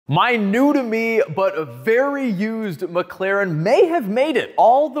My new to me, but very used McLaren may have made it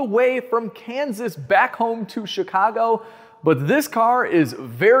all the way from Kansas back home to Chicago, but this car is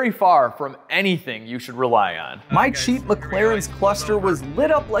very far from anything you should rely on. My cheap McLaren's cluster was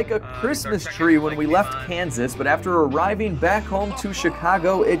lit up like a Christmas tree when we left Kansas, but after arriving back home to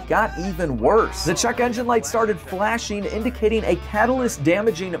Chicago, it got even worse. The check engine light started flashing, indicating a catalyst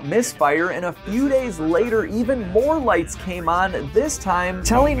damaging misfire, and a few days later, even more lights came on, this time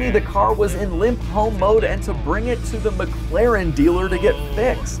telling me the car was in limp home mode and to bring it to the McLaren dealer to get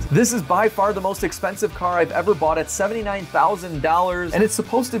fixed. This is by far the most expensive car I've ever bought at $79,000, and it's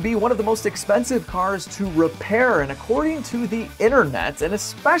supposed to be one of the most expensive cars to repair. And according to the internet, and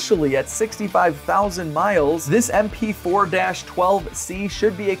especially at 65,000 miles, this MP4-12C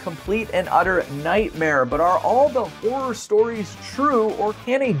should be a complete and utter nightmare. But are all the horror stories true, or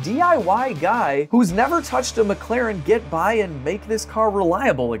can a DIY guy who's never touched a McLaren get by and make this car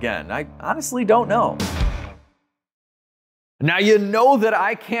reliable again? I honestly don't know. Now, you know that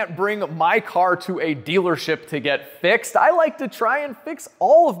I can't bring my car to a dealership to get fixed. I like to try and fix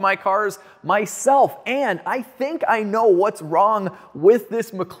all of my cars myself, and I think I know what's wrong with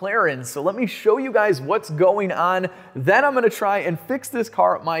this McLaren. So let me show you guys what's going on. Then I'm gonna try and fix this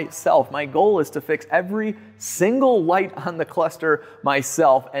car myself. My goal is to fix every single light on the cluster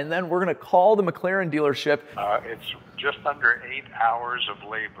myself, and then we're gonna call the McLaren dealership. It's just under 8 hours of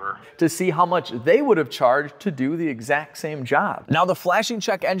labor to see how much they would have charged to do the exact same job. Now, the flashing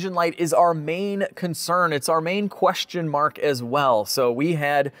check engine light is our main concern. It's our main question mark as well. So we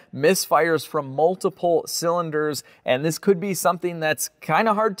had misfires from multiple cylinders, and this could be something that's kind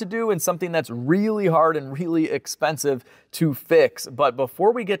of hard to do and something that's really hard and really expensive to fix. But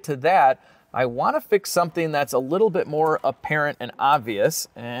before we get to that, I want to fix something that's a little bit more apparent and obvious,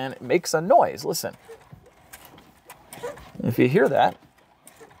 and it makes a noise. Listen. If you hear that,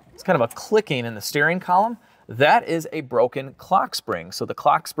 it's kind of a clicking in the steering column. That is a broken clock spring. So the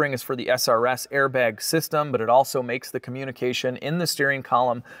clock spring is for the SRS airbag system, but it also makes the communication in the steering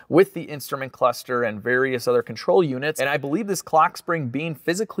column with the instrument cluster and various other control units. And I believe this clock spring being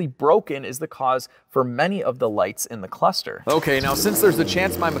physically broken is the cause for many of the lights in the cluster. Okay, now since there's a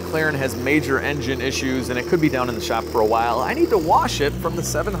chance my McLaren has major engine issues and it could be down in the shop for a while, I need to wash it from the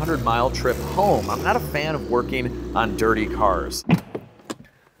 700-mile trip home. I'm not a fan of working on dirty cars.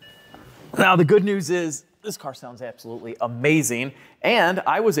 Now, the good news is, this car sounds absolutely amazing, and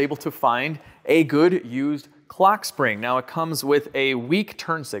I was able to find a good used clock spring. Now, it comes with a weak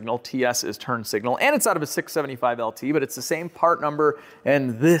turn signal, TS is turn signal, and it's out of a 675 LT, but it's the same part number,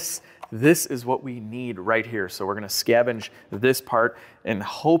 and this is what we need right here. So we're gonna scavenge this part and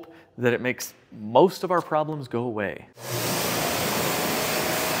hope that it makes most of our problems go away.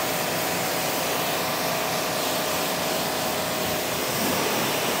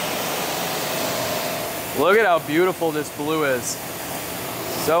 Look at how beautiful this blue is.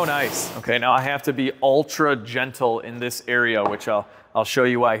 So nice. Okay, now I have to be ultra gentle in this area, which I'll show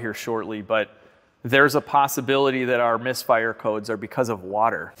you why here shortly, but there's a possibility that our misfire codes are because of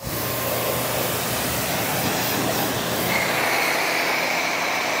water.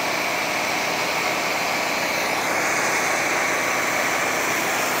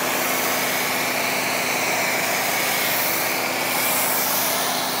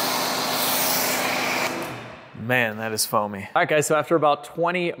 Man, that is foamy. All right, guys, so after about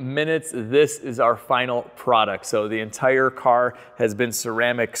 20 minutes, this is our final product. So the entire car has been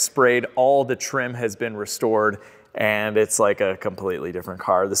ceramic sprayed, all the trim has been restored, and it's like a completely different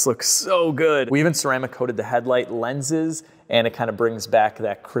car. This looks so good. We even ceramic coated the headlight lenses, and it kind of brings back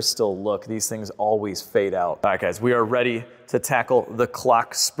that crystal look. These things always fade out. All right, guys, we are ready to tackle the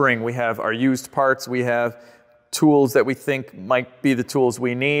clock spring. We have our used parts, we have tools that we think might be the tools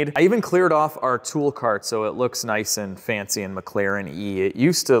we need. I even cleared off our tool cart so it looks nice and fancy and McLaren-y. It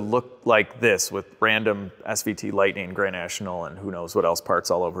used to look like this with random SVT Lightning, Grand National, and who knows what else parts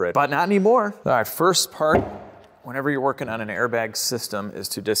all over it, but not anymore. All right, first part, whenever you're working on an airbag system, is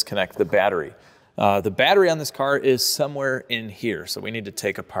to disconnect the battery. The battery on this car is somewhere in here, so we need to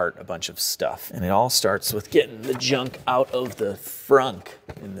take apart a bunch of stuff. And it all starts with getting the junk out of the frunk,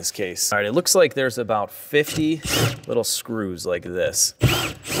 in this case. All right, it looks like there's about 50 little screws like this.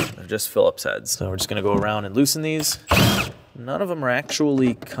 They're just Phillips heads. So we're just gonna go around and loosen these. None of them are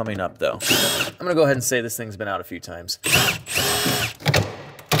actually coming up though. I'm gonna go ahead and say this thing's been out a few times.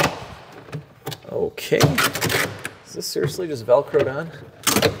 Okay, is this seriously just Velcroed on?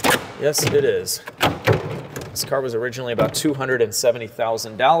 Yes, it is. This car was originally about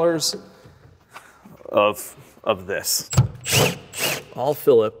 $270,000 of this. All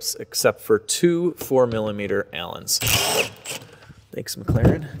Phillips except for two 4mm Allens. Thanks,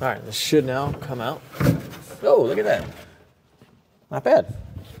 McLaren. All right, this should now come out. Oh, look at that. Not bad.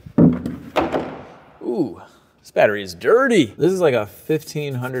 Ooh, this battery is dirty. This is like a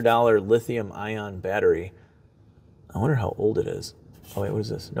 $1,500 lithium ion battery. I wonder how old it is. Oh wait, what is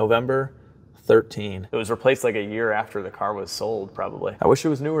this? November 13. It was replaced like a year after the car was sold, probably. I wish it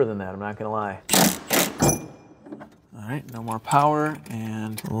was newer than that, I'm not gonna lie. All right, no more power,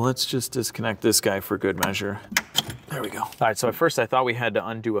 and let's just disconnect this guy for good measure. There we go. All right, so at first I thought we had to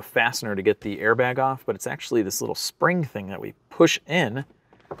undo a fastener to get the airbag off, but it's actually this little spring thing that we push in.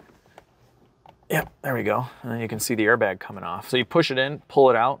 Yep, there we go. And then you can see the airbag coming off. So you push it in, pull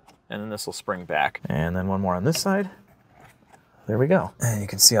it out, and then this will spring back. And then one more on this side. There we go. And you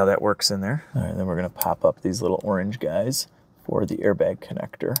can see how that works in there. All right, then we're gonna pop up these little orange guys for the airbag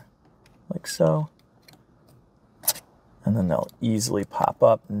connector, like so. And then they'll easily pop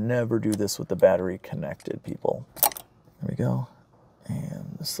up. Never do this with the battery connected, people. There we go.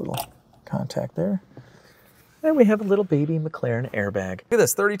 And this little contact there. And we have a little baby McLaren airbag. Look at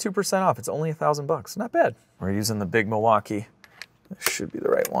this, 32% off. It's only $1,000. Not bad. We're using the big Milwaukee. This should be the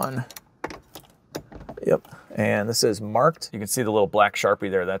right one. Yep. And this is marked. You can see the little black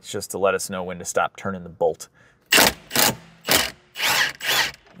Sharpie there. That's just to let us know when to stop turning the bolt. There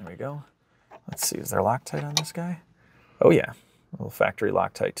we go. Let's see, is there Loctite on this guy? Oh yeah, a little factory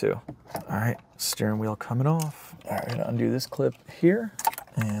Loctite too. All right, steering wheel coming off. All right, gonna undo this clip here.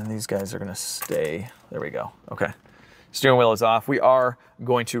 And these guys are gonna stay. There we go, okay. Steering wheel is off. We are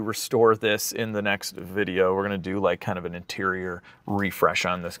going to restore this in the next video. We're gonna do like kind of an interior refresh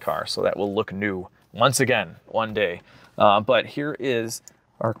on this car. So that will look new once again, one day. But here is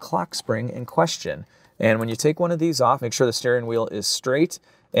our clock spring in question. And when you take one of these off, make sure the steering wheel is straight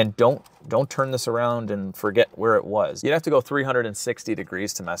and don't turn this around and forget where it was. You'd have to go 360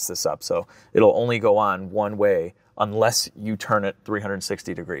 degrees to mess this up. So it'll only go on one way unless you turn it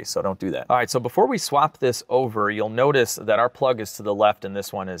 360 degrees, so don't do that. All right, so before we swap this over, you'll notice that our plug is to the left and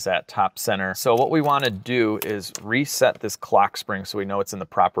this one is at top center. So what we wanna do is reset this clock spring so we know it's in the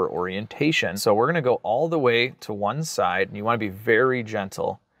proper orientation. So we're gonna go all the way to one side, and you wanna be very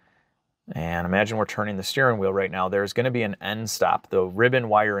gentle. And imagine we're turning the steering wheel right now. There's gonna be an end stop, the ribbon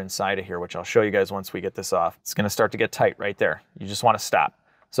wire inside of here, which I'll show you guys once we get this off. It's gonna start to get tight right there. You just wanna stop.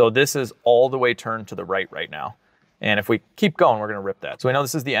 So this is all the way turned to the right now. And if we keep going, we're gonna rip that. So we know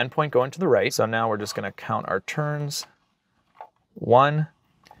this is the end point going to the right. So now we're just gonna count our turns. 1,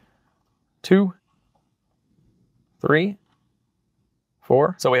 2, 3,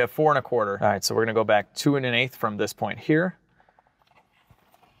 4. So we have 4 1/4. All right, so we're gonna go back 2 1/8 from this point here.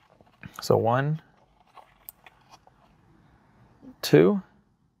 So 1, 2.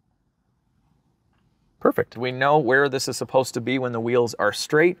 Perfect. We know where this is supposed to be when the wheels are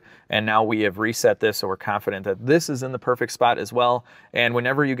straight, and now we have reset this, so we're confident that this is in the perfect spot as well. And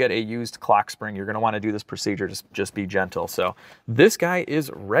whenever you get a used clock spring, you're gonna wanna do this procedure, just be gentle. So this guy is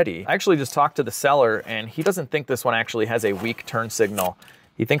ready. I actually just talked to the seller, and he doesn't think this one actually has a weak turn signal.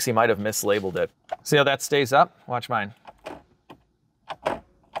 He thinks he might have mislabeled it. See how that stays up? Watch mine.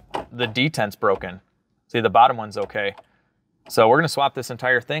 The detent's broken. See, the bottom one's okay. So we're gonna swap this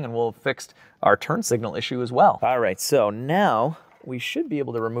entire thing and we'll fix our turn signal issue as well. All right, so now we should be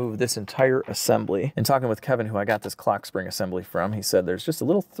able to remove this entire assembly. And talking with Kevin, who I got this clock spring assembly from, he said there's just a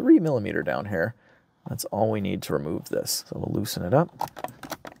little 3mm down here. That's all we need to remove this. So we'll loosen it up.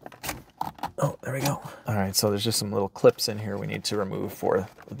 Oh, there we go. All right, so there's just some little clips in here we need to remove for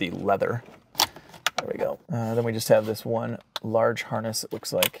the leather. There we go. Then we just have this one large harness, it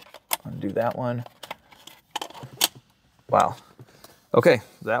looks like. Undo that one. Wow. Okay,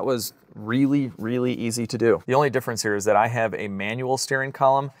 that was really, really easy to do. The only difference here is that I have a manual steering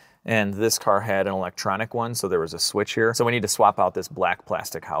column and this car had an electronic one, so there was a switch here. So we need to swap out this black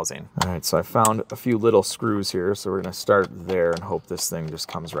plastic housing. All right, so I found a few little screws here, so we're gonna start there and hope this thing just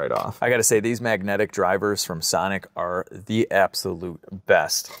comes right off. I gotta say, these magnetic drivers from Sonic are the absolute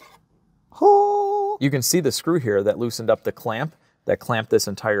best. Oh! You can see the screw here that loosened up the clamp that clamped this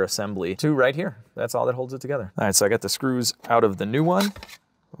entire assembly to right here. That's all that holds it together. All right, so I got the screws out of the new one.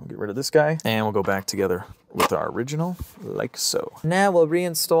 We'll get rid of this guy and we'll go back together with our original, like so. Now we'll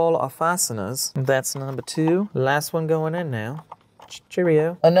reinstall our fasteners. That's number 2. Last one going in now.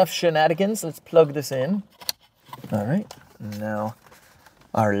 Cheerio. Enough shenanigans, let's plug this in. All right, now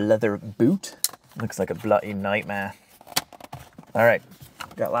our leather boot. Looks like a bloody nightmare. All right.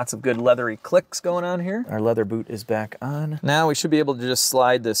 Got lots of good leathery clicks going on here. Our leather boot is back on. Now we should be able to just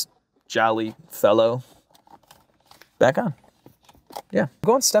slide this jolly fellow back on. Yeah, I'm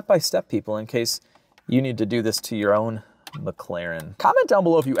going step by step, people, in case you need to do this to your own McLaren. Comment down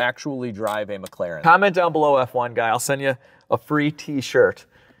below if you actually drive a McLaren. Comment down below, F1 guy. I'll send you a free t-shirt,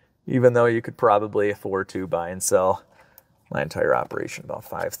 even though you could probably afford to buy and sell my entire operation about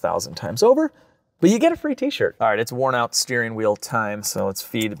 5,000 times over. But you get a free t-shirt. All right, it's worn out steering wheel time, so let's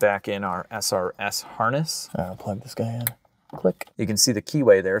feed back in our SRS harness. All right, I'll plug this guy in. Click. You can see the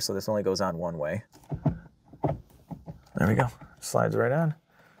keyway there, so this only goes on one way. There we go. Slides right on.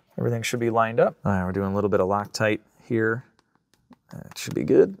 Everything should be lined up. All right, we're doing a little bit of Loctite here. That should be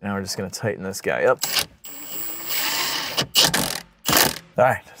good. Now we're just gonna tighten this guy up. All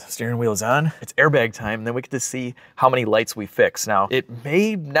right, steering wheel is on. It's airbag time, and then we get to see how many lights we fix. Now, it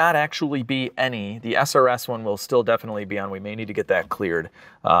may not actually be any. The SRS one will still definitely be on. We may need to get that cleared.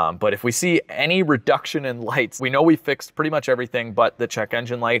 But if we see any reduction in lights, we know we fixed pretty much everything but the check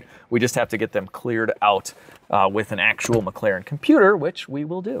engine light. We just have to get them cleared out with an actual McLaren computer, which we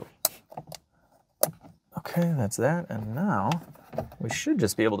will do. Okay, that's that. And now we should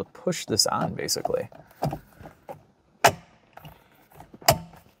just be able to push this on, basically.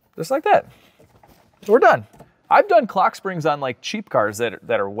 Just like that. We're done. I've done clock springs on like cheap cars that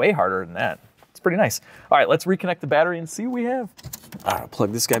are way harder than that. It's pretty nice. All right, let's reconnect the battery and see what we have. All right, I'll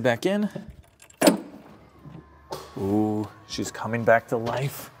plug this guy back in. Ooh, she's coming back to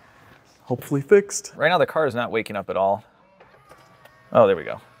life. Hopefully fixed. Right now the car is not waking up at all. Oh, there we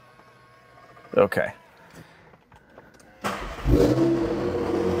go. Okay.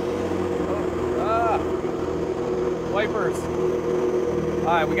 Wipers. All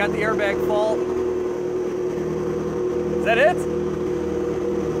right, we got the airbag full. Is that it?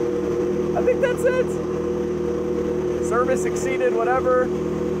 I think that's it. Service exceeded, whatever.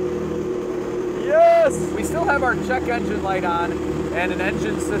 Yes! We still have our check engine light on and an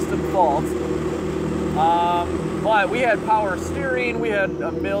engine system fault. But we had power steering, we had a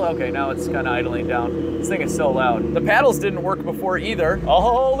okay, now it's kind of idling down. This thing is so loud. The paddles didn't work before either.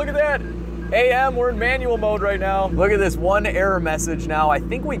 Oh, look at that. AM, we're in manual mode right now. Look at this one error message now. I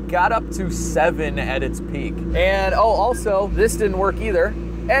think we got up to 7 at its peak. And oh, also, this didn't work either.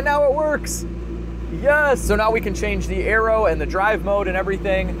 And now it works. Yes. So now we can change the aero and the drive mode and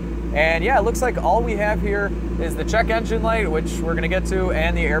everything. And yeah, it looks like all we have here is the check engine light, which we're gonna get to,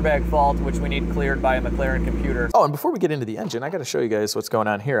 and the airbag fault, which we need cleared by a McLaren computer. Oh, and before we get into the engine, I gotta show you guys what's going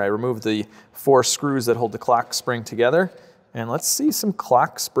on here. I removed the 4 screws that hold the clock spring together. And let's see some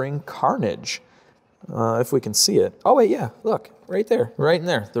clock spring carnage, if we can see it. Oh wait, yeah, look, right there, right in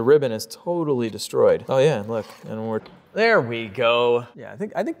there. The ribbon is totally destroyed. Oh yeah, look, and there we go. Yeah,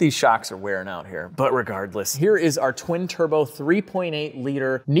 I think these shocks are wearing out here, but regardless. Here is our twin turbo 3.8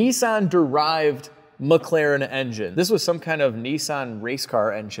 liter Nissan derived McLaren engine. This was some kind of Nissan race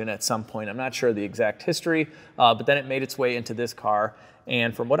car engine at some point. I'm not sure the exact history, but then it made its way into this car.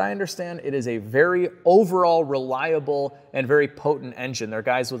 And from what I understand, it is a very overall reliable and very potent engine. There are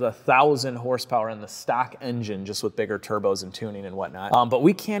guys with 1,000 horsepower in the stock engine, just with bigger turbos and tuning and whatnot. But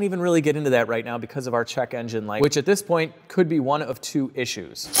we can't even really get into that right now because of our check engine light, which at this point could be one of 2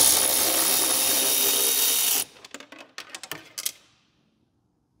 issues.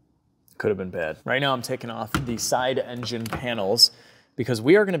 Could have been bad. Right now I'm taking off the side engine panels because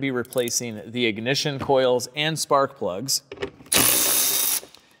we are going to be replacing the ignition coils and spark plugs.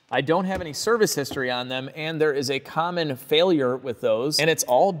 I don't have any service history on them, and there is a common failure with those, and it's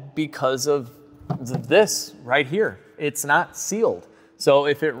all because of this right here. It's not sealed. So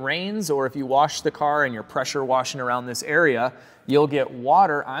if it rains or if you wash the car and you're pressure washing around this area, you'll get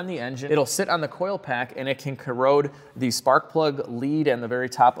water on the engine. It'll sit on the coil pack and it can corrode the spark plug lead and the very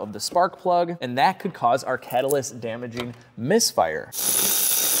top of the spark plug, and that could cause our catalyst damaging misfire.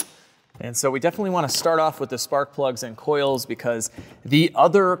 And so we definitely want to start off with the spark plugs and coils because the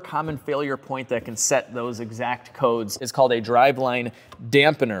other common failure point that can set those exact codes is called a driveline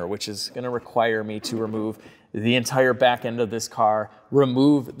dampener, which is going to require me to remove the entire back end of this car,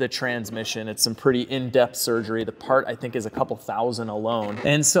 remove the transmission. It's some pretty in-depth surgery. The part, I think, is a couple thousand alone.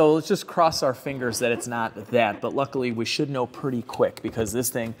 And so let's just cross our fingers that it's not that, but luckily we should know pretty quick because this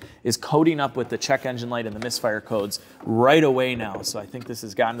thing is coding up with the check engine light and the misfire codes right away now. So I think this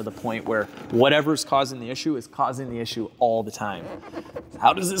has gotten to the point where whatever's causing the issue is causing the issue all the time.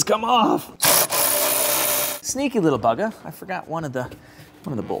 How does this come off? Sneaky little bugger. I forgot one of the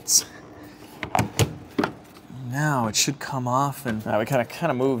bolts. Now it should come off, and we kind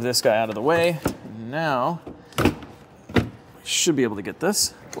of move this guy out of the way. Now we should be able to get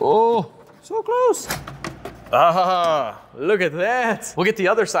this. Oh, so close. Ah, look at that. We'll get the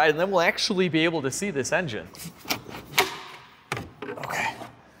other side and then we'll actually be able to see this engine. Okay,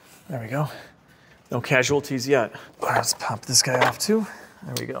 there we go. No casualties yet. Let's pop this guy off too.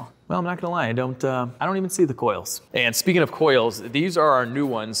 There we go. Well, I'm not gonna lie, I don't even see the coils. And speaking of coils, these are our new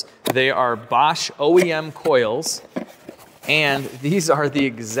ones. They are Bosch OEM coils. And these are the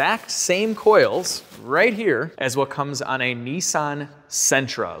exact same coils right here as what comes on a Nissan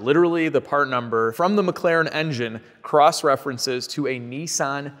Sentra. Literally the part number from the McLaren engine cross-references to a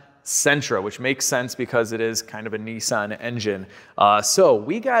Nissan Sentra, which makes sense because it is kind of a Nissan engine. So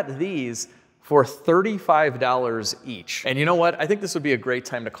we got these for $35 each. And you know what? I think this would be a great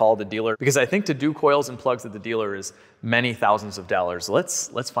time to call the dealer, because I think to do coils and plugs at the dealer is many thousands of dollars. Let's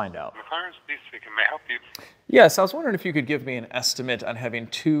find out. McLaren speaking, may I help you? Yes, I was wondering if you could give me an estimate on having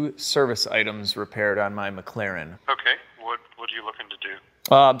 2 service items repaired on my McLaren. Okay, what are you looking to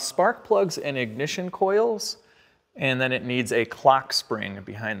do? Spark plugs and ignition coils, and then it needs a clock spring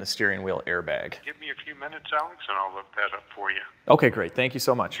behind the steering wheel airbag. Give me a few minutes, Alex, and I'll look that up for you. Okay, great. Thank you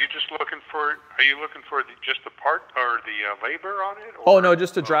so much. Are you looking for just the part or the labor on it? Oh no,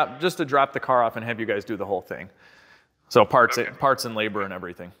 just to drop the car off and have you guys do the whole thing. So parts and labor and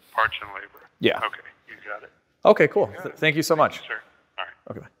everything. Parts and labor. Yeah. Okay, you got it. Okay, cool. Thank you so much. Thank you, sir. All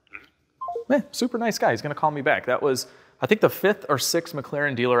right. Okay, bye. Man, super nice guy. He's gonna call me back. That was, I think, the 5th or 6th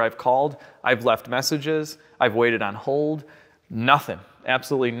McLaren dealer I've called. I've left messages. I've waited on hold. Nothing.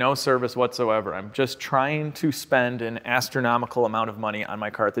 Absolutely no service whatsoever. I'm just trying to spend an astronomical amount of money on my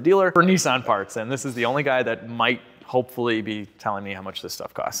car at the dealer for Nissan parts, and this is the only guy that might hopefully be telling me how much this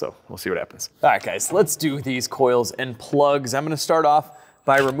stuff costs, so we'll see what happens. All right, guys, let's do these coils and plugs. I'm gonna start off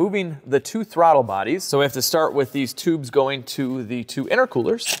by removing the 2 throttle bodies. So we have to start with these tubes going to the 2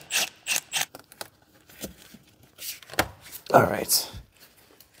 intercoolers. All right,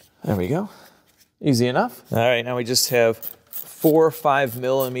 there we go. Easy enough. All right, now we just have 4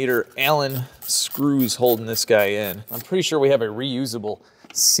 5mm Allen screws holding this guy in. I'm pretty sure we have a reusable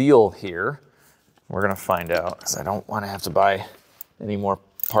seal here. We're gonna find out, because I don't wanna have to buy any more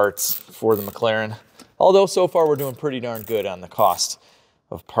parts for the McLaren. Although so far we're doing pretty darn good on the cost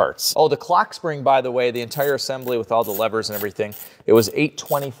of parts. Oh, the clock spring, by the way, the entire assembly with all the levers and everything, it was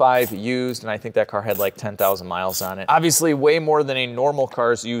 $825 used, and I think that car had like 10,000 miles on it. Obviously way more than a normal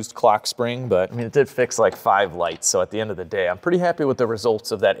car's used clock spring, but I mean, it did fix like 5 lights. So at the end of the day, I'm pretty happy with the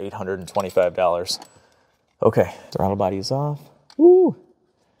results of that $825. Okay, throttle body is off. Woo,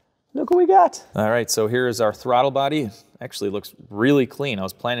 look what we got. All right, so here is our throttle body. Actually looks really clean. I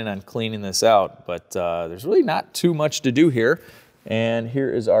was planning on cleaning this out, but there's really not too much to do here. And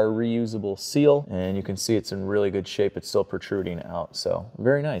here is our reusable seal, and you can see it's in really good shape. It's still protruding out, so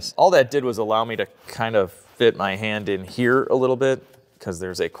very nice. All that did was allow me to kind of fit my hand in here a little bit, because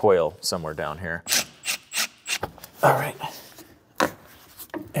there's a coil somewhere down here. All right,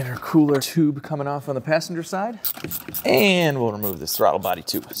 intercooler tube coming off on the passenger side, and we'll remove this throttle body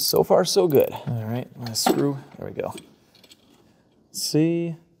too. So far, so good. All right, my screw, there we go. Let's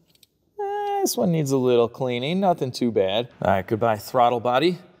see. This one needs a little cleaning, nothing too bad. All right, goodbye throttle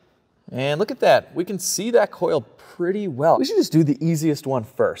body. And look at that, we can see that coil pretty well. We should just do the easiest one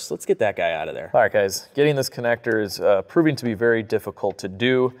first. Let's get that guy out of there. All right, guys, getting this connector is proving to be very difficult to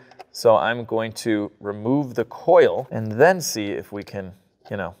do. So I'm going to remove the coil and then see if we can,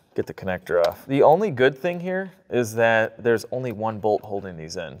 you know, get the connector off. The only good thing here is that there's only 1 bolt holding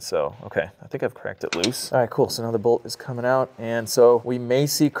these in. So, okay, I think I've cracked it loose. All right, cool, so now the bolt is coming out. And so we may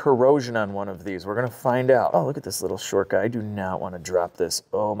see corrosion on one of these. We're gonna find out. Oh, look at this little short guy. I do not wanna drop this.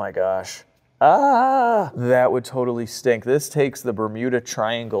 Oh my gosh. Ah, that would totally stink. This takes the Bermuda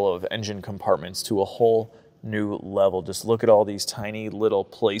Triangle of engine compartments to a whole new level. Just look at all these tiny little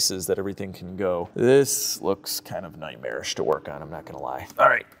places that everything can go. This looks kind of nightmarish to work on, I'm not gonna lie. All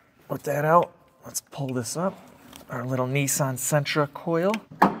right, with that out, let's pull this up. Our little Nissan Sentra coil.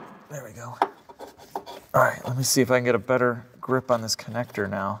 There we go. All right, let me see if I can get a better grip on this connector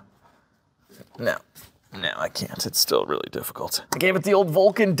now. No, I can't. It's still really difficult. I gave it the old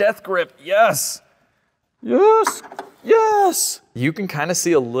Vulcan death grip. Yes, yes, yes. You can kind of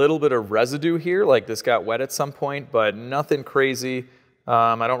see a little bit of residue here, like this got wet at some point, but nothing crazy.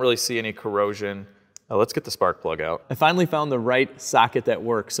 I don't really see any corrosion. Let's get the spark plug out. I finally found the right socket that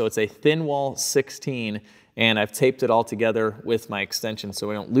works. So it's a thin wall 16, and I've taped it all together with my extension so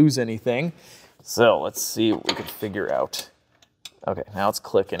we don't lose anything. So let's see what we can figure out. Okay, now it's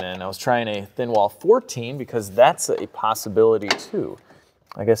clicking in. I was trying a thin wall 14 because that's a possibility too.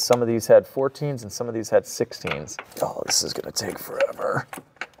 I guess some of these had 14s and some of these had 16s. Oh, this is gonna take forever.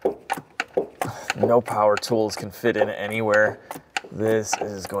 No power tools can fit in anywhere. This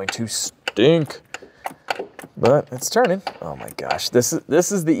is going to stink. But it's turning. Oh my gosh, this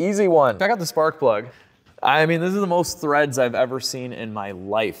is the easy one. Check out the spark plug. I mean, this is the most threads I've ever seen in my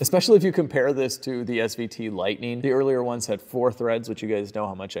life, especially if you compare this to the SVT Lightning. The earlier ones had 4 threads, which you guys know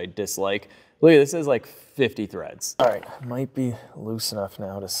how much I dislike. Look at this, is like 50 threads. All right, might be loose enough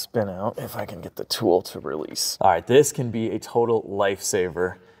now to spin out if I can get the tool to release. All right, this can be a total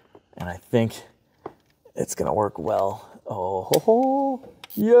lifesaver, and I think it's gonna work well. Oh,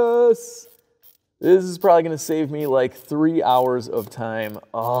 yes. This is probably gonna save me like 3 hours of time.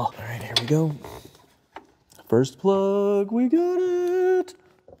 Oh, all right, here we go. First plug, we got it.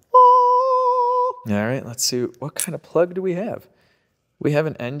 Oh. All right, let's see, what kind of plug do we have? We have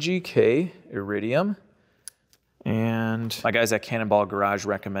an NGK Iridium, and my guys at Cannonball Garage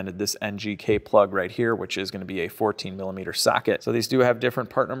recommended this NGK plug right here, which is gonna be a 14mm socket. So these do have different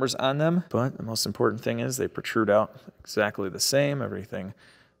part numbers on them, but the most important thing is they protrude out exactly the same. Everything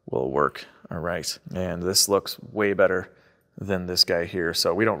will work all right. And this looks way better than this guy here,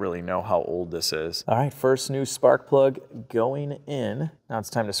 so we don't really know how old this is. All right, first new spark plug going in. Now it's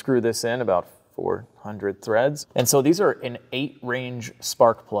time to screw this in, about 400 threads. And so these are an 8-range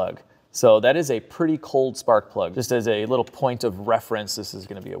spark plug. So that is a pretty cold spark plug. Just as a little point of reference, this is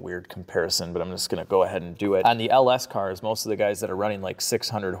gonna be a weird comparison, but I'm just gonna go ahead and do it. On the LS cars, most of the guys that are running like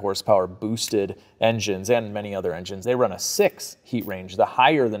 600 horsepower boosted engines and many other engines, they run a 6 heat range. The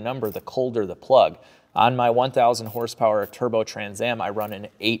higher the number, the colder the plug. On my 1000 horsepower turbo Trans Am, I run an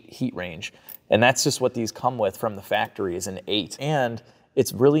 8 heat range. And that's just what these come with from the factory, is an 8. And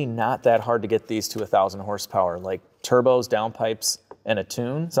it's really not that hard to get these to 1000 horsepower. Like turbos, downpipes, and a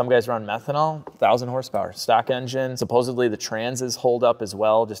tune. Some guys run methanol, 1000 horsepower. Stock engine, supposedly the transes hold up as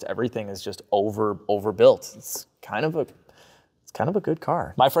well. Just everything is just overbuilt. It's kind of a good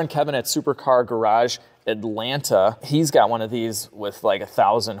car. My friend Kevin at Supercar Garage Atlanta, he's got one of these with like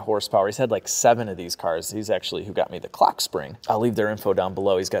 1000 horsepower. He's had like 7 of these cars. He's actually who got me the clock spring. I'll leave their info down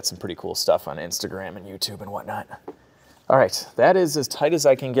below. He's got some pretty cool stuff on Instagram and YouTube and whatnot. All right, that is as tight as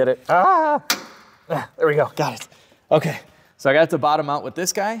I can get it. There we go, got it. Okay. So I got to bottom out with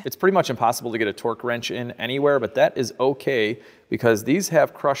this guy. It's pretty much impossible to get a torque wrench in anywhere, but that is okay because these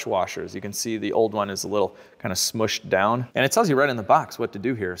have crush washers. You can see the old one is a little kind of smushed down, and it tells you right in the box what to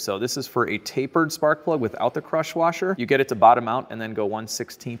do here. So this is for a tapered spark plug without the crush washer. You get it to bottom out and then go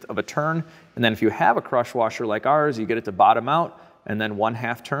 1/16 of a turn. And then if you have a crush washer like ours, you get it to bottom out and then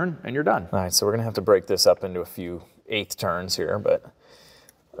 1/2 turn and you're done. All right, so we're gonna have to break this up into a few 1/8 turns here, but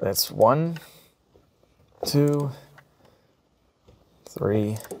that's 1, 2,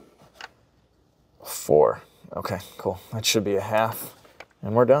 3, 4. Okay, cool. That should be a 1/2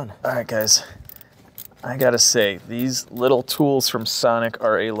 and we're done. All right, guys. I gotta say, these little tools from Sonic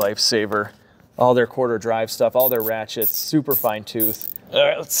are a lifesaver. All their quarter drive stuff, all their ratchets, super fine tooth. All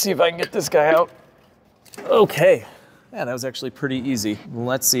right, let's see if I can get this guy out. Okay. Yeah, that was actually pretty easy.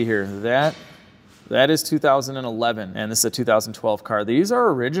 Let's see here. That is 2011, and this is a 2012 car. These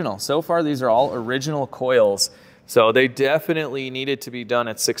are original. So far, these are all original coils. So they definitely needed to be done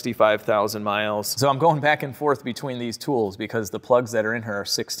at 65,000 miles. So I'm going back and forth between these tools because the plugs that are in here are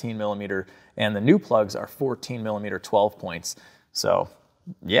 16mm and the new plugs are 14mm 12 points. So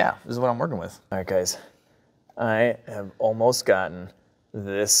yeah, this is what I'm working with. All right, guys, I have almost gotten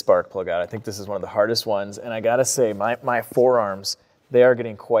this spark plug out. I think this is one of the hardest ones. And I gotta say, my forearms, they are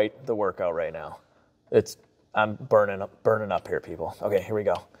getting quite the workout right now. I'm burning up here, people. Okay, here we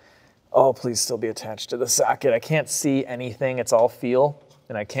go. Oh, please still be attached to the socket. I can't see anything, it's all feel,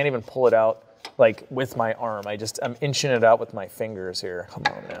 and I can't even pull it out like with my arm. I'm inching it out with my fingers here. Come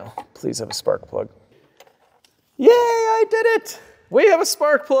on now, please have a spark plug. Yay, I did it! We have a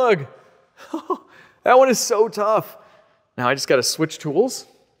spark plug. That one is so tough. Now I just gotta switch tools.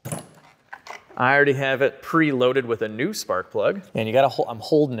 I already have it preloaded with a new spark plug, and you gotta I'm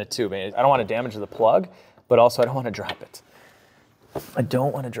holding it too, man. I don't wanna damage the plug, but also I don't wanna drop it. I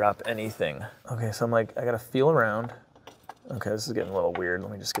don't want to drop anything. Okay, so I gotta feel around. Okay, this is getting a little weird.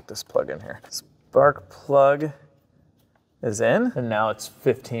 Let me just get this plug in here. Spark plug is in, and now it's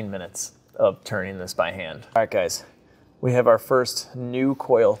 15 minutes of turning this by hand. All right, guys, we have our first new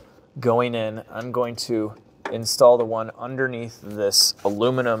coil going in. I'm going to install the one underneath this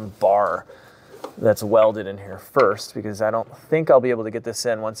aluminum bar that's welded in here first, because I don't think I'll be able to get this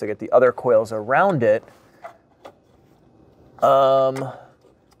in once I get the other coils around it.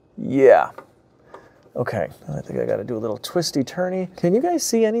 Yeah. Okay, I think I gotta do a little twisty turny. Can you guys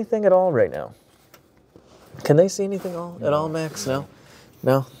see anything at all right now? Can they see anything at all, Max? No?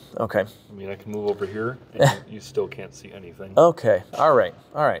 No? Okay. I mean, I can move over here, and you still can't see anything. Okay, all right.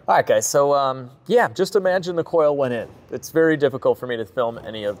 All right, guys, so yeah, just imagine the coil went in. It's very difficult for me to film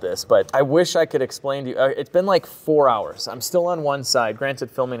any of this, but I wish I could explain to you. It's been like 4 hours. I'm still on one side. Granted,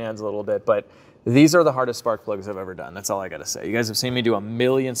 filming adds a little bit, but These are the hardest spark plugs I've ever done. That's all I gotta say. You guys have seen me do a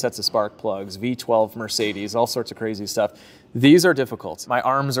million sets of spark plugs, V12 Mercedes, all sorts of crazy stuff. These are difficult. My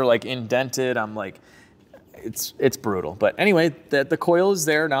arms are like indented. I'm like, it's brutal. But anyway, the coil is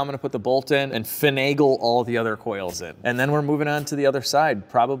there. Now I'm gonna put the bolt in and finagle all the other coils in. And then we're moving on to the other side,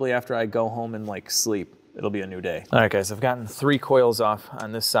 probably after I go home and like sleep. It'll be a new day. All right, guys, I've gotten 3 coils off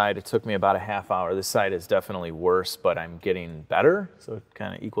on this side. It took me about a half hour. This side is definitely worse, but I'm getting better, so it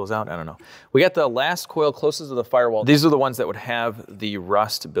kind of equals out. I don't know. We got the last coil closest to the firewall. These are the ones that would have the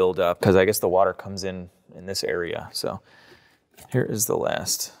rust build up, because I guess the water comes in this area. So here is the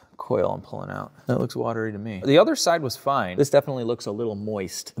last coil I'm pulling out. That looks watery to me. The other side was fine. This definitely looks a little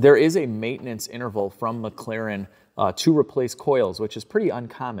moist. There is a maintenance interval from McLaren to replace coils, which is pretty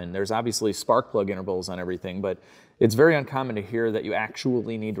uncommon. There's obviously spark plug intervals on everything, but it's very uncommon to hear that you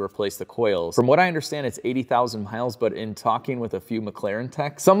actually need to replace the coils. From what I understand, it's 80,000 miles, but in talking with a few McLaren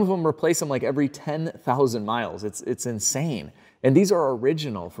techs, some of them replace them like every 10,000 miles. It's insane. And these are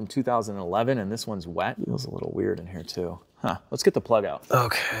original from 2011, and this one's wet. It feels a little weird in here too. Huh, let's get the plug out.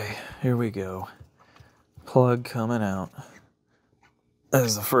 Okay, here we go. Plug coming out. That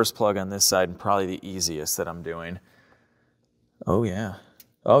is the first plug on this side and probably the easiest that I'm doing. Oh yeah.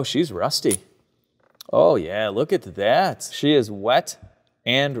 Oh, she's rusty. Oh yeah, look at that. She is wet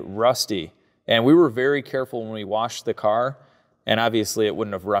and rusty. And we were very careful when we washed the car, and obviously it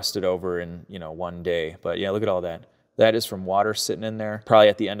wouldn't have rusted over in, you know, one day. But yeah, look at all that. That is from water sitting in there, probably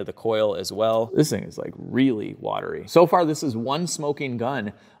at the end of the coil as well. This thing is like really watery. So far, this is one smoking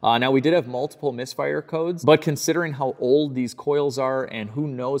gun. Now we did have multiple misfire codes, but considering how old these coils are and who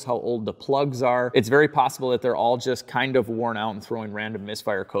knows how old the plugs are, it's very possible that they're all just kind of worn out and throwing random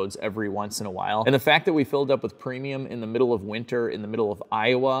misfire codes every once in a while. And the fact that we filled up with premium in the middle of winter, in the middle of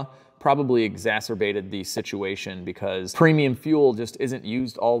Iowa, probably exacerbated the situation, because premium fuel just isn't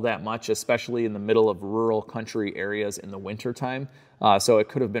used all that much, especially in the middle of rural country areas in the winter time. So it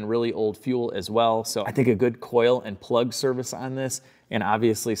could have been really old fuel as well. So I think a good coil and plug service on this, and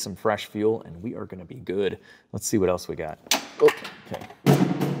obviously some fresh fuel, and we are gonna be good. Let's see what else we got. Oh, okay.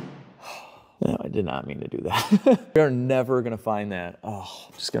 No, I did not mean to do that. We are never gonna find that. Oh,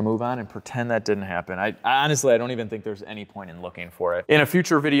 I'm just gonna move on and pretend that didn't happen. Honestly, I don't even think there's any point in looking for it. In a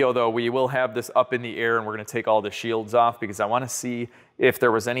future video though, we will have this up in the air and we're gonna take all the shields off, because I wanna see if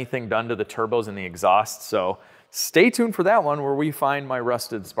there was anything done to the turbos and the exhaust. So stay tuned for that one, where we find my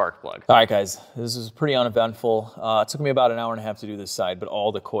rusted spark plug. All right guys, this is pretty uneventful. It took me about an hour and a half to do this side, but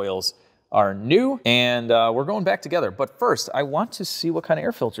all the coils are new, and we're going back together. But first, I want to see what kind of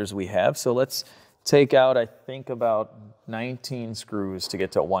air filters we have. So let's take out, I think, about 19 screws to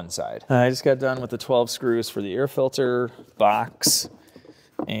get to one side. I just got done with the 12 screws for the air filter box,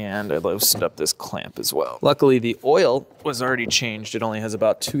 and I loosened up this clamp as well. Luckily, the oil was already changed. It only has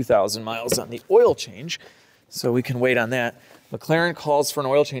about 2,000 miles on the oil change, so we can wait on that. McLaren calls for an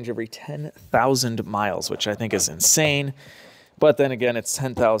oil change every 10,000 miles, which I think is insane. But then again, it's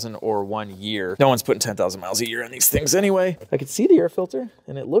 10,000 or 1 year. No one's putting 10,000 miles a year on these things anyway. I can see the air filter,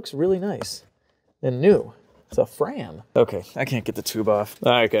 and it looks really nice and new. It's a Fram. Okay, I can't get the tube off.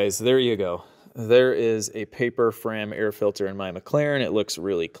 All right, guys, there you go. There is a paper Fram air filter in my McLaren. It looks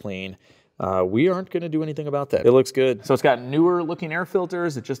really clean. We aren't gonna do anything about that. It looks good. So it's got newer looking air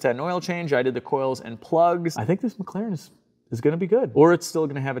filters. It just had an oil change. I did the coils and plugs. I think this McLaren is gonna be good. Or it's still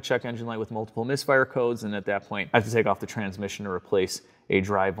gonna have a check engine light with multiple misfire codes, and at that point, I have to take off the transmission to replace a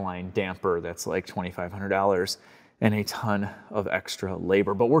driveline damper that's like $2,500 and a ton of extra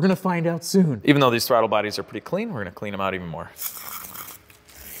labor. But we're gonna find out soon. Even though these throttle bodies are pretty clean, we're gonna clean them out even more.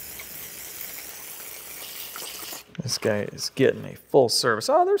 This guy is getting a full service.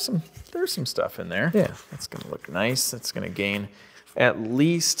 Oh, there's some stuff in there. Yeah, that's gonna look nice. That's gonna gain at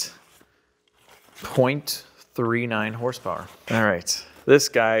least 0.39 horsepower. All right, this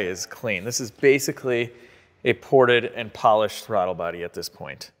guy is clean. This is basically a ported and polished throttle body at this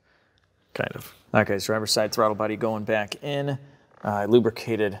point, kind of. All right, guys, driver's side throttle body going back in. I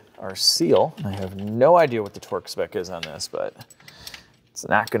lubricated our seal. I have no idea what the torque spec is on this, but it's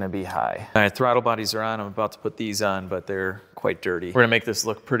not gonna be high. All right, throttle bodies are on. I'm about to put these on, but they're quite dirty. We're gonna make this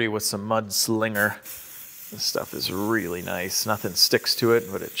look pretty with some mud slinger. This stuff is really nice. Nothing sticks to it,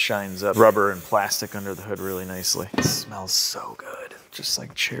 but it shines up rubber and plastic under the hood really nicely. It smells so good, just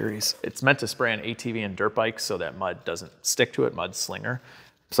like cherries. It's meant to spray on ATV and dirt bikes so that mud doesn't stick to it, mud slinger.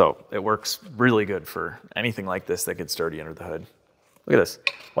 So it works really good for anything like this that gets dirty under the hood. Look at this.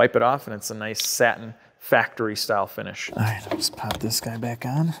 Wipe it off and it's a nice satin factory style finish. All right, I'll just pop this guy back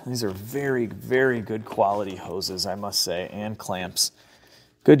on. These are very, very good quality hoses, I must say, and clamps.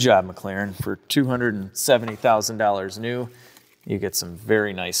 Good job, McLaren, for $270,000 new. you get some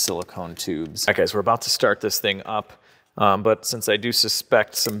very nice silicone tubes. Okay, so we're about to start this thing up. But since I do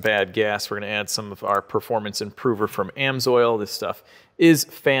suspect some bad gas, we're gonna add some of our performance improver from AMSOIL. This stuff is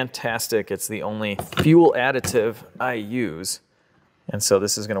fantastic. It's the only fuel additive I use. And so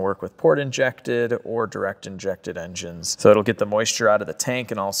this is gonna work with port injected or direct injected engines. So it'll get the moisture out of the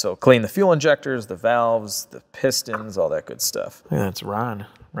tank and also clean the fuel injectors, the valves, the pistons, all that good stuff. Yeah, that's Ron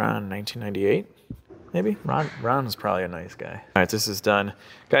 1998. Maybe? Ron is probably a nice guy. All right, this is done.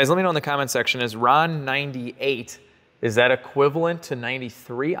 Guys, let me know in the comment section, is Ron 98, is that equivalent to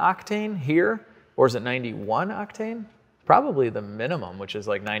 93 octane here? Or is it 91 octane? Probably the minimum, which is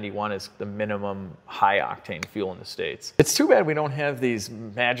like 91 is the minimum high octane fuel in the States. It's too bad we don't have these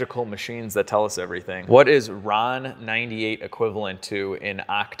magical machines that tell us everything. What is Ron 98 equivalent to in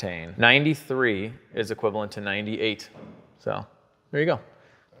octane? 93 is equivalent to 98. So there you go.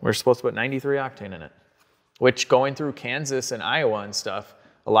 We're supposed to put 93 octane in it, which going through Kansas and Iowa and stuff,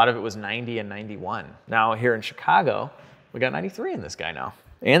 a lot of it was 90 and 91. Now here in Chicago, we got 93 in this guy now.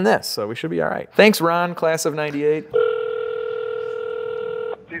 And this, so we should be all right. Thanks, Ron, class of 98.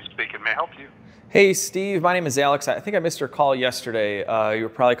 Steve speaking, may I help you? Hey, Steve, my name is Alex. I think I missed your call yesterday. You were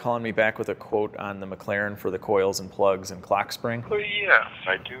probably calling me back with a quote on the McLaren for the coils and plugs and clock spring. Oh, yes,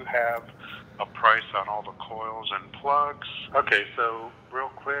 I do have a price on all the coils and plugs. Okay, so real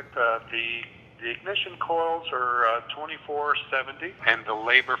quick, the ignition coils are $24.70, and the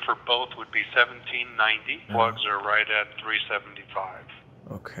labor for both would be $17.90. Plugs are right at $3.75.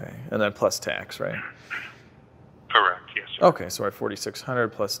 Okay, and then plus tax, right? Correct, yes, sir. Okay, so we're at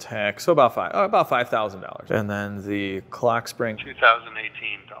 $4,600 plus tax, so about $5,000. And then the clock spring,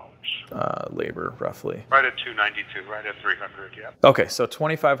 $2,018. labor roughly. Right at $292, right at $300, yeah. Okay, so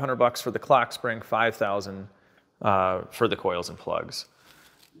 $2,500 for the clock spring, $5,000 for the coils and plugs,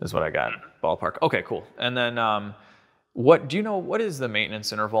 is what I got. Ballpark. Okay, cool. And then what do you know? What is the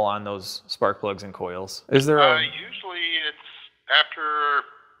maintenance interval on those spark plugs and coils? Is there usually it's after.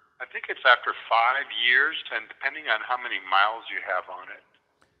 I think it's after 5 years, and depending on how many miles you have on it.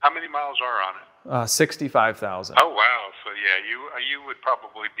 How many miles are on it? 65,000. Oh, wow. So, yeah, you would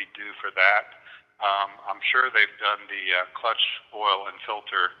probably be due for that. I'm sure they've done the clutch oil and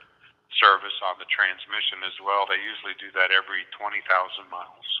filter service on the transmission as well. They usually do that every 20,000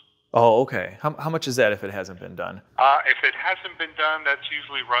 miles. Oh, okay. How much is that if it hasn't been done? If it hasn't been done, that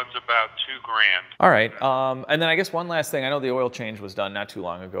usually runs about $2,000. All right. And then I guess one last thing. I know the oil change was done not too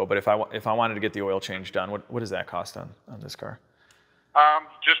long ago, but if I wanted to get the oil change done, what does that cost on this car?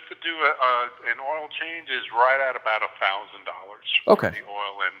 Just to do an oil change is right at about $1,000. Okay. For the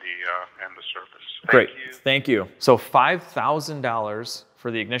oil and the service. Great. Thank you. So $5,000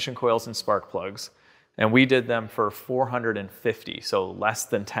 for the ignition coils and spark plugs. And we did them for $450, so less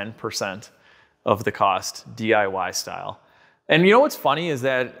than 10% of the cost, DIY style. And you know what's funny is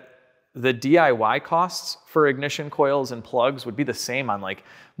that the DIY costs for ignition coils and plugs would be the same on like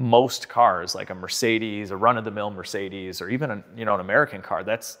most cars, like a Mercedes, a run-of-the-mill Mercedes, or even an American car.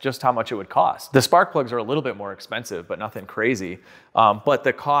 That's just how much it would cost. The spark plugs are a little bit more expensive, but nothing crazy. But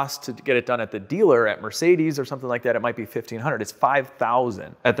the cost to get it done at the dealer at Mercedes or something like that, it might be $1,500. It's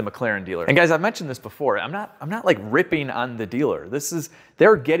 $5,000 at the McLaren dealer. And guys, I've mentioned this before. I'm not like ripping on the dealer.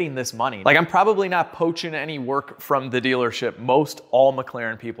 They're getting this money. Like I'm probably not poaching any work from the dealership. Most all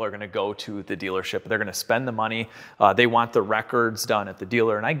McLaren people are gonna go to the dealership. They're gonna spend the money. They want the records done at the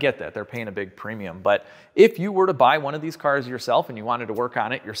dealer. And I get that, they're paying a big premium. But if you were to buy one of these cars yourself and you wanted to work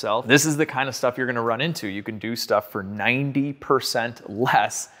on it yourself, this is the kind of stuff you're gonna run into. You can do stuff for 90%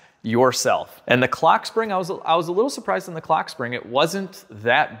 less yourself. And the clock spring, I was a little surprised on the clock spring. It wasn't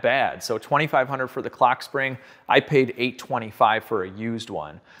that bad. So $2,500 for the clock spring. I paid $825 for a used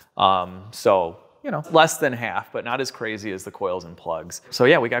one. So, less than half, but not as crazy as the coils and plugs. So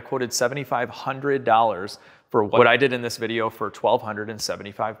yeah, we got quoted $7,500 for what I did in this video for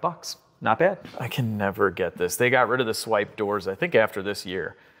 $1,275. Not bad. I can never get this. They got rid of the swipe doors, I think after this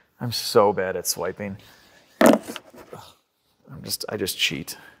year. I'm so bad at swiping. I just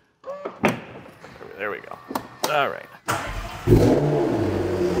cheat. There we go. All right.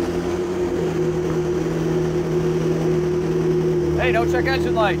 Hey, no check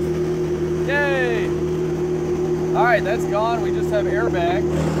engine lights. Yay! All right, that's gone. We just have airbag.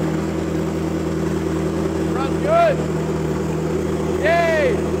 Runs good.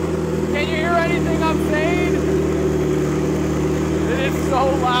 Yay! Can you hear anything I'm saying? It is so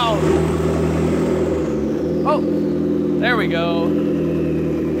loud. Oh, there we go.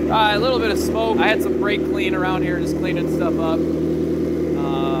 A little bit of smoke. I had some brake clean around here, just cleaning stuff up.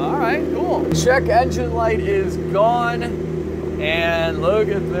 All right, cool. Check engine light is gone. And look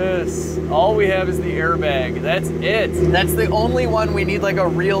at this. All we have is the airbag. That's it. That's the only one we need like a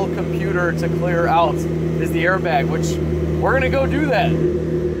real computer to clear out is the airbag, which we're gonna go do that.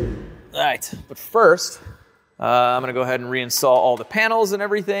 All right, but first, I'm gonna go ahead and reinstall all the panels and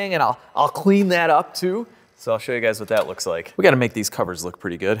everything, and I'll clean that up too. So I'll show you guys what that looks like. We gotta make these covers look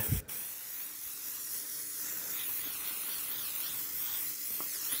pretty good.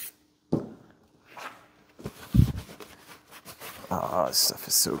 Oh, this stuff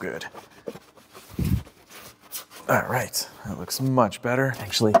is so good. All right, that looks much better.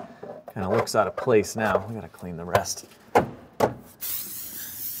 Actually, kind of looks out of place now. We gotta clean the rest.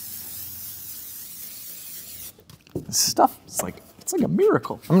 This stuff, it's like a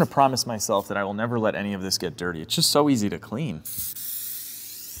miracle. I'm gonna promise myself that I will never let any of this get dirty. It's just so easy to clean.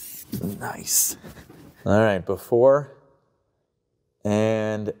 Nice. All right, before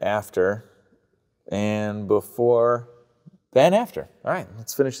and after, and before, then after. All right,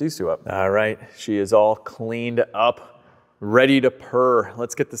 let's finish these two up. All right, she is all cleaned up, ready to purr.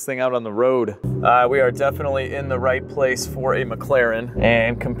 Let's get this thing out on the road. We are definitely in the right place for a McLaren.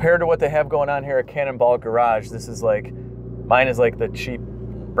 And compared to what they have going on here at Cannonball Garage, this is like, mine is like the cheap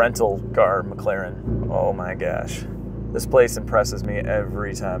rental car McLaren. Oh my gosh. This place impresses me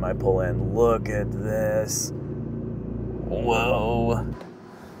every time I pull in. Look at this. Whoa.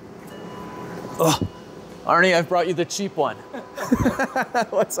 Oh. Arnie, I've brought you the cheap one.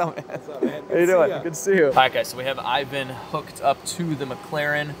 What's up, man? What's up, man? How you doing? Good to see you. All right, guys, so we have Ivan hooked up to the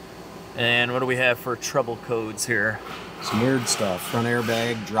McLaren. And what do we have for trouble codes here? Some weird stuff. Front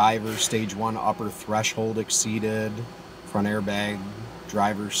airbag, driver, stage 1 upper threshold exceeded. Front airbag,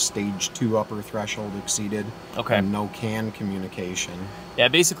 driver, stage 2 upper threshold exceeded. Okay. And no CAN communication. Yeah,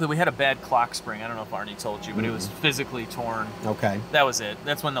 basically we had a bad clock spring. I don't know if Arnie told you, but it was physically torn. Okay. That was it.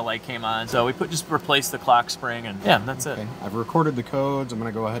 That's when the light came on. So we just replaced the clock spring, and yeah, that's it. I've recorded the codes. I'm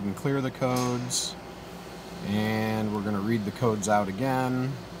going to go ahead and clear the codes. And we're going to read the codes out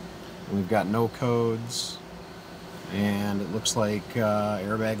again. We've got no codes. And it looks like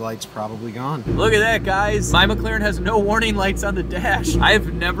airbag light's probably gone. Look at that, guys. My McLaren has no warning lights on the dash. I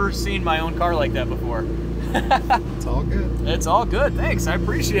have never seen my own car like that before. It's all good. It's all good, thanks. I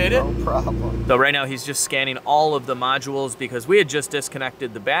appreciate it. No problem. So right now he's just scanning all of the modules because we had just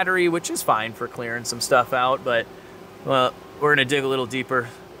disconnected the battery, which is fine for clearing some stuff out, but well, we're gonna dig a little deeper,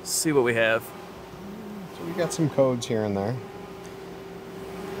 see what we have. So we got some codes here and there.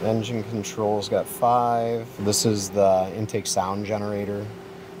 Engine controls got 5. This is the intake sound generator.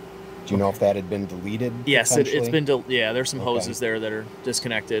 Do you know if that had been deleted? Yes, it's been, yeah, there's some hoses there that are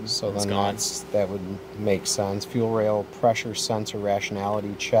disconnected. So then that would make sense. Fuel rail pressure sensor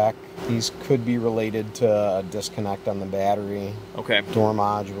rationality check. These could be related to a disconnect on the battery. Okay. Door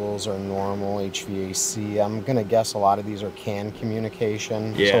modules are normal, HVAC. I'm gonna guess a lot of these are CAN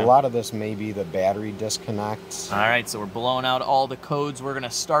communication. Yeah. So a lot of this may be the battery disconnect. All right, so we're blowing out all the codes. We're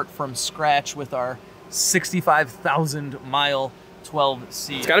gonna start from scratch with our 65,000 mile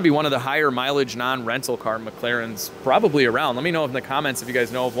 12C. It's got to be one of the higher mileage non-rental car McLarens probably around. Let me know in the comments if you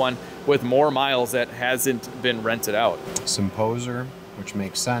guys know of one with more miles that hasn't been rented out. Symposer, which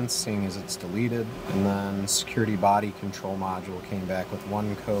makes sense seeing as it's deleted. And then security body control module came back with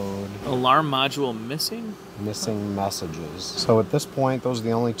 1 code. Alarm module missing? Missing messages. So at this point, those are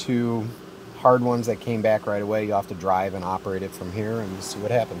the only 2 hard ones that came back right away. You have to drive and operate it from here and see what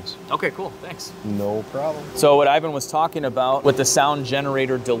happens. Okay, cool, thanks. No problem. So what Ivan was talking about with the sound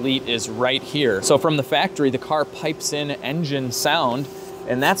generator delete is right here. So from the factory, the car pipes in engine sound,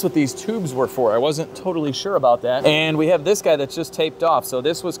 and that's what these tubes were for. I wasn't totally sure about that. And we have this guy that's just taped off. So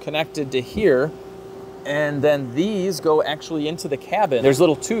this was connected to here, and then these go actually into the cabin. There's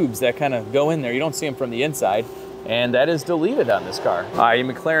little tubes that kind of go in there. You don't see them from the inside. And that is deleted on this car. All right, you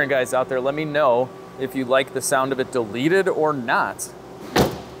McLaren guys out there, let me know if you like the sound of it deleted or not.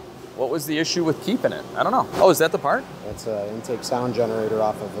 What was the issue with keeping it? I don't know. Oh, is that the part? That's an intake sound generator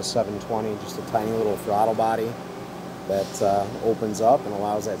off of a 720, just a tiny little throttle body that opens up and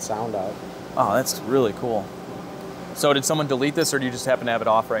allows that sound out. Oh, that's really cool. So did someone delete this, or do you just happen to have it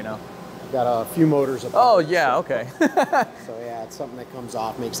off right now? Got a few motors apart. Oh, yeah, okay. So yeah, it's something that comes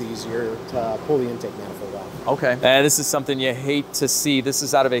off, makes it easier to pull the intake manifold off. Okay. This is something you hate to see. This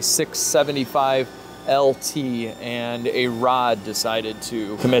is out of a 675 LT, and a rod decided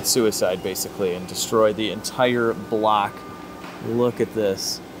to commit suicide, basically, and destroy the entire block. Look at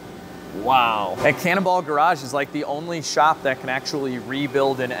this. Wow. And Cannonball Garage is like the only shop that can actually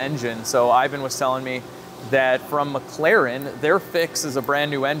rebuild an engine. So Ivan was telling me that from McLaren, their fix is a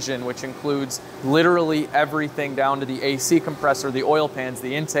brand new engine, which includes literally everything down to the AC compressor, the oil pans,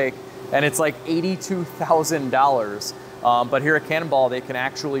 the intake, and it's like $82,000. But here at Cannonball, they can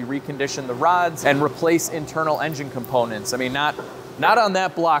actually recondition the rods and replace internal engine components. I mean, not on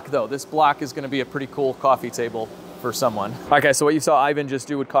that block though. This block is gonna be a pretty cool coffee table for someone. Okay, so what you saw Ivan just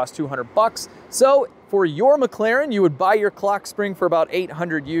do would cost 200 bucks. So for your McLaren, you would buy your clock spring for about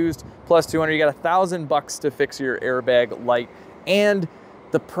 800 used, plus 200, you got 1,000 bucks to fix your airbag light and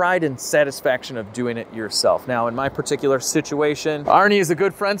the pride and satisfaction of doing it yourself. Now, in my particular situation, Arnie is a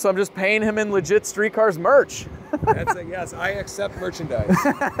good friend, so I'm just paying him in legit StreetCars merch. That's it, yes, I accept merchandise.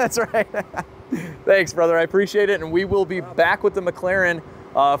 That's right. Thanks, brother, I appreciate it. And we will be back with the McLaren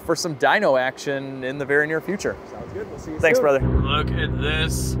for some dyno action in the very near future. Sounds good, we'll see you Thanks, soon. brother. Look at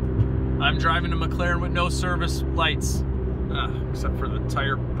this. I'm driving a McLaren with no service lights, except for the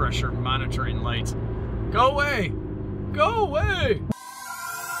tire pressure monitoring lights. Go away, go away.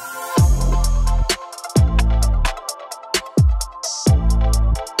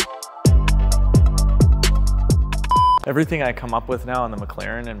 Everything I come up with now on the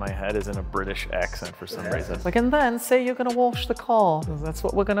McLaren in my head is in a British accent for some reason. Like, and then say you're gonna wash the car. That's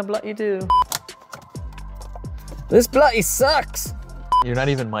what we're gonna bloody do. This bloody sucks. You're not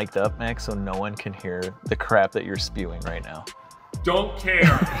even mic'd up, Max, so no one can hear the crap that you're spewing right now. Don't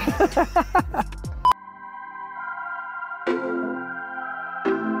care.